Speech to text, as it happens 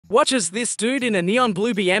Watch as this dude in a neon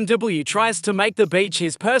blue BMW tries to make the beach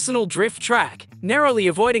his personal drift track, narrowly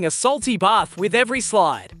avoiding a salty bath with every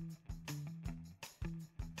slide.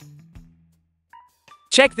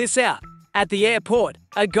 Check this out. At the airport,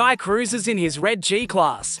 a guy cruises in his red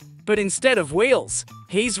G-Class, but instead of wheels,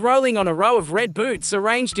 he's rolling on a row of red boots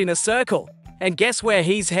arranged in a circle. And guess where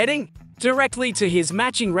he's heading? Directly to his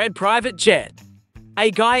matching red private jet.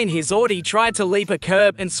 A guy in his Audi tried to leap a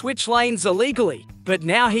curb and switch lanes illegally, but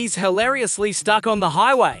now he's hilariously stuck on the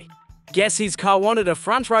highway. Guess his car wanted a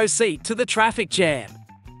front row seat to the traffic jam.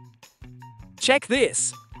 Check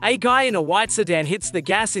this. A guy in a white sedan hits the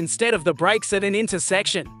gas instead of the brakes at an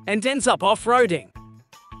intersection and ends up off-roading.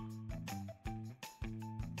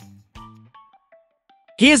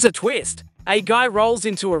 Here's a twist. A guy rolls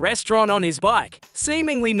into a restaurant on his bike,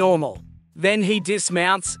 seemingly normal. Then he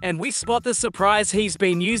dismounts and we spot the surprise he's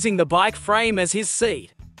been using the bike frame as his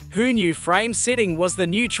seat. Who knew frame sitting was the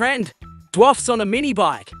new trend? Dwarfs on a mini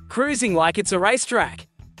bike, cruising like it's a racetrack.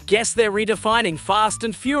 Guess they're redefining Fast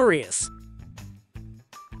and Furious.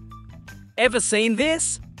 Ever seen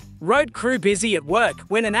this? Road crew busy at work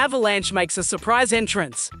when an avalanche makes a surprise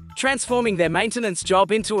entrance, transforming their maintenance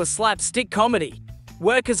job into a slapstick comedy.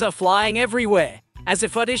 Workers are flying everywhere, as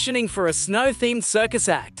if auditioning for a snow-themed circus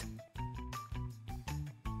act.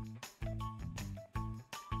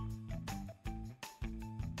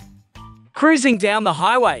 Cruising down the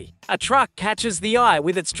highway, a truck catches the eye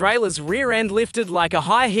with its trailer's rear end lifted like a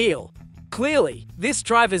high heel. Clearly, this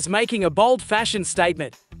driver's making a bold fashion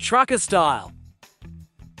statement, trucker style.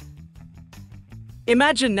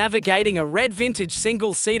 Imagine navigating a red vintage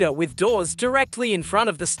single-seater with doors directly in front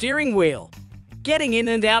of the steering wheel. Getting in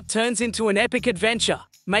and out turns into an epic adventure,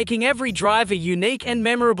 making every drive a unique and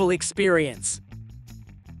memorable experience.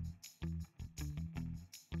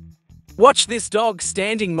 Watch this dog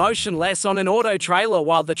standing motionless on an auto trailer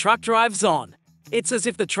while the truck drives on. It's as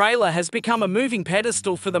if the trailer has become a moving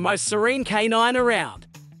pedestal for the most serene canine around.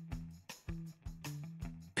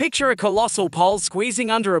 Picture a colossal pole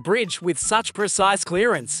squeezing under a bridge with such precise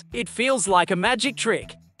clearance, it feels like a magic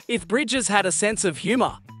trick. If bridges had a sense of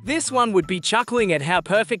humor, this one would be chuckling at how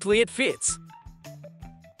perfectly it fits.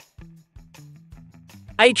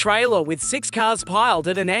 A trailer with 6 cars piled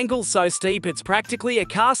at an angle so steep it's practically a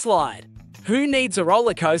car slide. Who needs a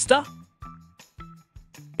roller coaster?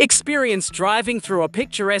 Experience driving through a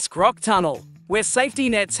picturesque rock tunnel, where safety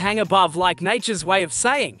nets hang above like nature's way of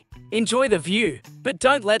saying, enjoy the view, but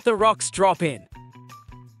don't let the rocks drop in.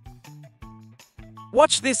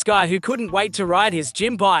 Watch this guy who couldn't wait to ride his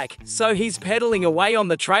gym bike, so he's pedaling away on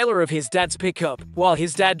the trailer of his dad's pickup, while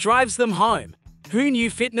his dad drives them home. Who knew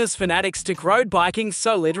fitness fanatics took road biking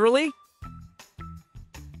so literally?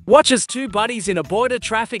 Watch as 2 buddies in a border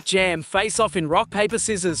traffic jam face off in rock, paper,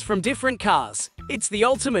 scissors from different cars. It's the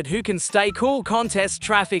ultimate who can stay cool contest.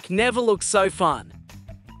 Traffic never looks so fun.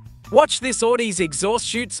 Watch this Audi's exhaust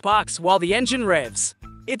shoot sparks while the engine revs.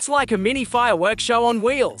 It's like a mini fireworks show on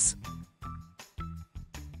wheels.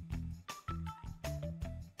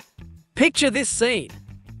 Picture this scene.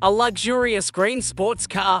 A luxurious green sports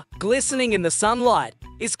car, glistening in the sunlight,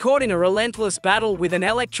 is caught in a relentless battle with an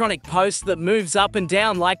electronic post that moves up and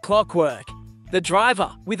down like clockwork. The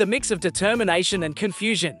driver, with a mix of determination and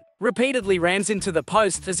confusion, repeatedly rams into the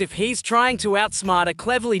post as if he's trying to outsmart a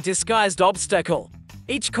cleverly disguised obstacle.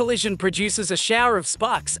 Each collision produces a shower of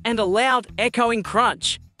sparks and a loud, echoing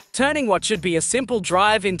crunch, turning what should be a simple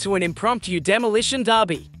drive into an impromptu demolition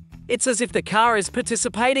derby. It's as if the car is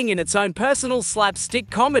participating in its own personal slapstick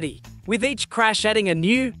comedy, with each crash adding a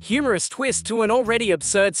new, humorous twist to an already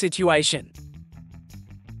absurd situation.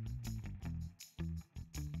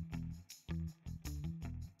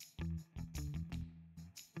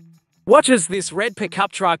 Watch as this red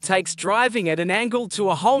pickup truck takes driving at an angle to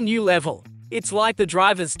a whole new level. It's like the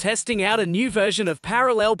driver's testing out a new version of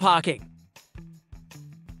parallel parking.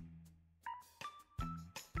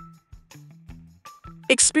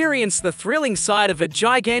 Experience the thrilling sight of a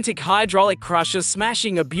gigantic hydraulic crusher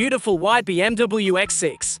smashing a beautiful white BMW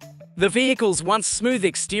X6. The vehicle's once smooth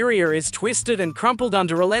exterior is twisted and crumpled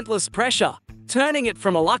under relentless pressure, turning it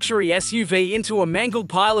from a luxury SUV into a mangled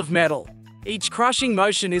pile of metal. Each crushing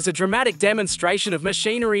motion is a dramatic demonstration of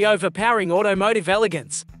machinery overpowering automotive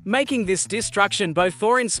elegance, making this destruction both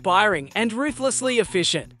awe-inspiring and ruthlessly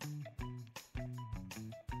efficient.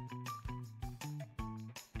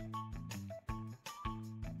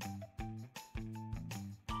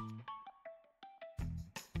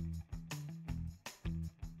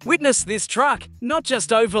 Witness this truck, not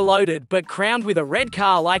just overloaded but crowned with a red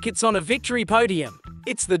car like it's on a victory podium.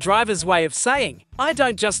 It's the driver's way of saying, I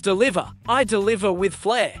don't just deliver, I deliver with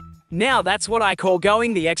flair. Now that's what I call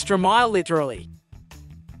going the extra mile, literally.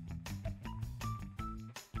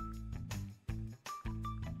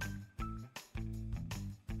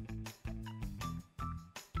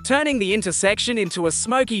 Turning the intersection into a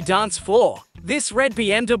smoky dance floor, this red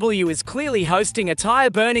BMW is clearly hosting a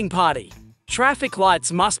tire-burning party. Traffic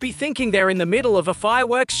lights must be thinking they're in the middle of a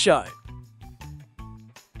fireworks show.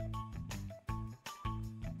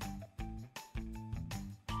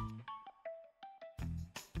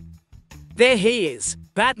 There he is,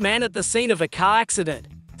 Batman at the scene of a car accident,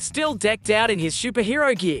 still decked out in his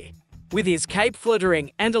superhero gear. With his cape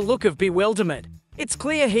fluttering and a look of bewilderment, it's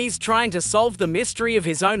clear he's trying to solve the mystery of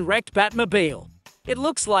his own wrecked Batmobile. It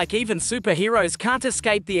looks like even superheroes can't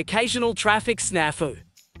escape the occasional traffic snafu.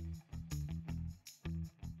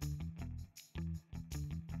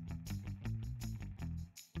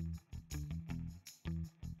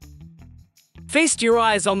 Feast your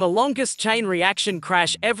eyes on the longest chain reaction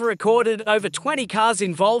crash ever recorded, over 20 cars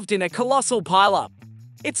involved in a colossal pileup.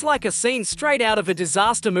 It's like a scene straight out of a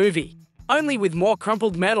disaster movie, only with more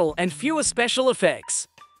crumpled metal and fewer special effects.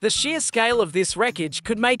 The sheer scale of this wreckage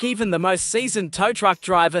could make even the most seasoned tow truck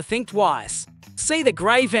driver think twice. See the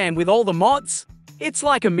grey van with all the mods? It's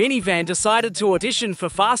like a minivan decided to audition for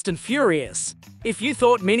Fast and Furious. If you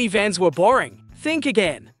thought minivans were boring, think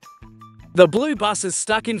again. The blue bus is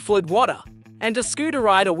stuck in flood water, and a scooter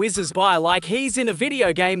rider whizzes by like he's in a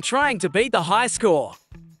video game trying to beat the high score.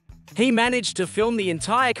 He managed to film the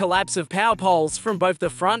entire collapse of power poles from both the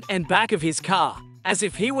front and back of his car, as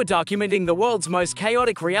if he were documenting the world's most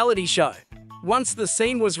chaotic reality show. Once the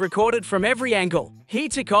scene was recorded from every angle, he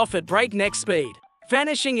took off at breakneck speed,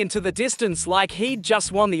 vanishing into the distance like he'd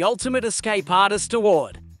just won the Ultimate Escape Artist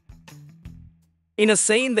award. In a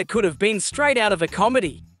scene that could have been straight out of a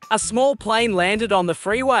comedy, a small plane landed on the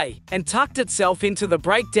freeway and tucked itself into the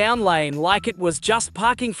breakdown lane like it was just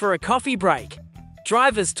parking for a coffee break.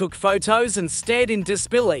 Drivers took photos and stared in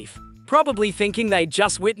disbelief, probably thinking they'd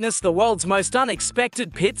just witnessed the world's most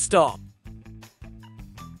unexpected pit stop.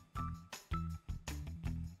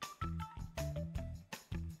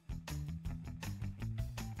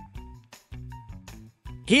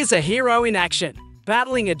 Here's a hero in action,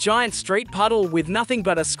 battling a giant street puddle with nothing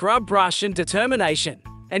but a scrub brush and determination.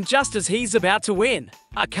 And just as he's about to win,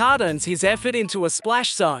 a car turns his effort into a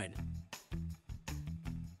splash zone.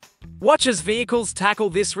 Watch as vehicles tackle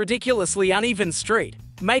this ridiculously uneven street,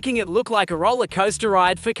 making it look like a roller coaster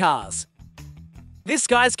ride for cars. This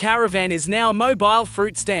guy's caravan is now a mobile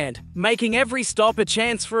fruit stand, making every stop a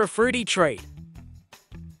chance for a fruity treat.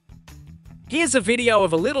 Here's a video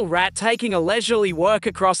of a little rat taking a leisurely walk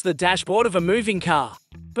across the dashboard of a moving car.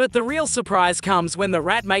 But the real surprise comes when the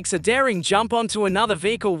rat makes a daring jump onto another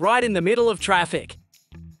vehicle right in the middle of traffic.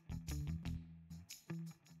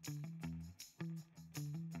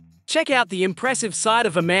 Check out the impressive sight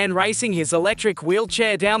of a man racing his electric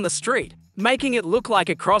wheelchair down the street, making it look like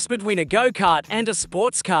a cross between a go-kart and a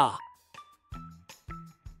sports car.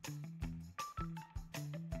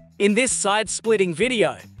 In this side-splitting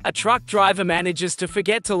video, a truck driver manages to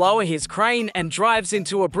forget to lower his crane and drives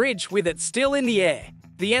into a bridge with it still in the air.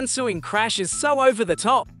 The ensuing crash is so over the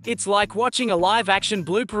top, it's like watching a live-action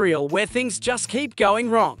blooper reel where things just keep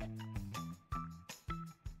going wrong.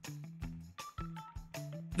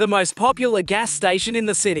 The most popular gas station in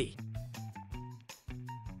the city.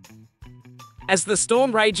 As the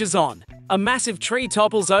storm rages on, a massive tree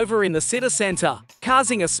topples over in the city centre,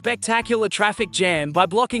 causing a spectacular traffic jam by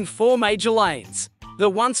blocking 4 major lanes. The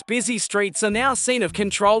once busy streets are now a scene of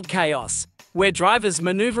controlled chaos, where drivers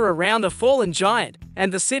maneuver around a fallen giant,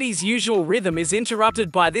 and the city's usual rhythm is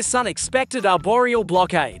interrupted by this unexpected arboreal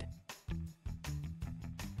blockade.